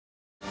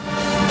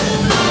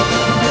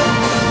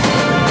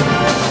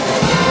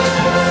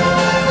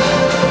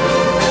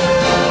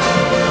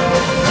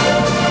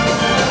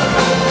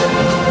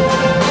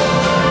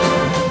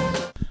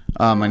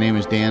My name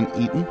is Dan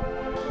Eaton.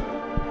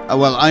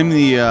 Well, I'm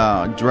the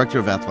director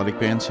of athletic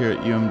bands here at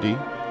UMD,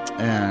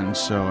 and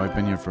so I've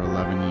been here for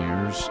 11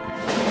 years.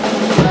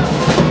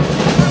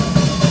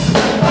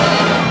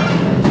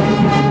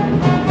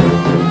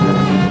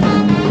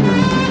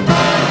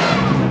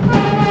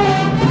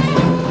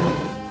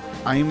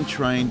 I'm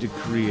trying to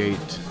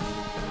create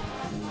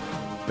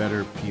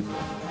better people,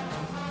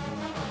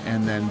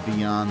 and then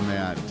beyond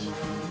that,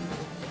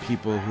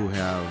 people who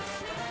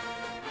have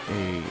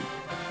a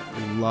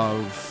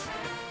love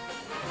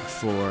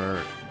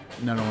for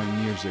not only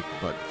music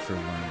but for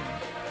learning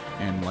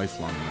and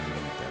lifelong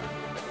learning at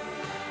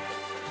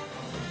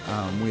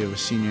that. We have a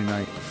senior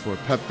night for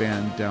pep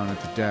band down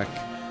at the deck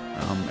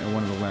at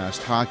one of the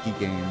last hockey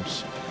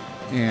games,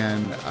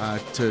 and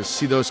to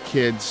see those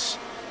kids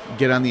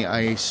get on the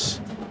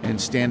ice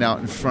and stand out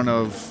in front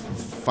of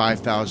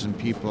 5,000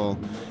 people,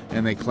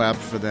 and they clap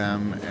for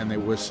them and they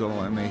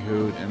whistle and they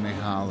hoot and they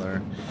holler.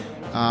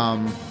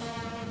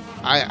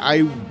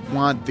 I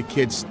want the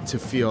kids to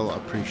feel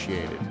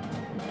appreciated.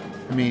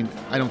 I mean,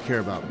 I don't care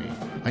about me.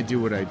 I do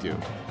what I do,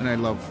 and I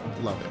love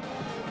it.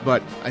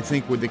 But I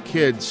think with the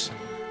kids,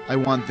 I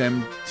want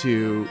them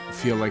to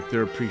feel like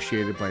they're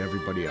appreciated by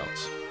everybody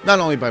else. Not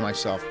only by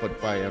myself,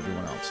 but by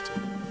everyone else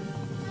too.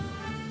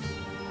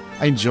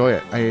 I enjoy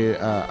it.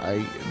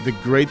 The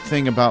great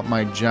thing about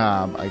my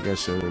job, I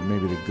guess, or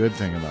maybe the good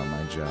thing about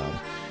my job,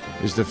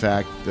 is the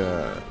fact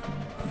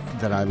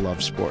that I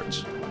love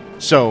sports.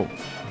 So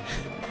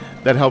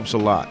that helps a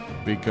lot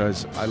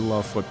because I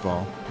love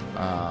football.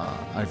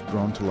 I've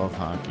grown to love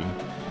hockey,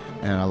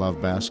 and I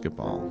love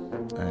basketball.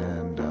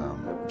 And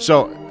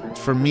so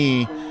for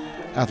me,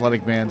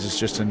 athletic bands is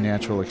just a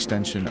natural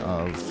extension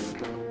of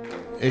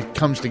it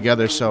comes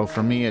together. So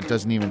for me, it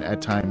doesn't even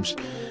at times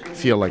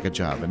feel like a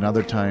job, and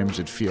other times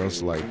it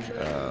feels like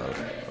a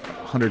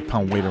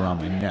 100-pound weight around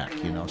my neck,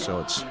 so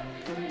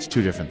it's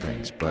two different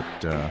things. But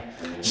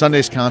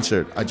Sunday's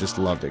concert, I just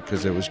loved it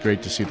because it was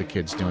great to see the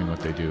kids doing what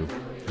they do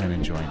and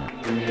enjoying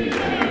it.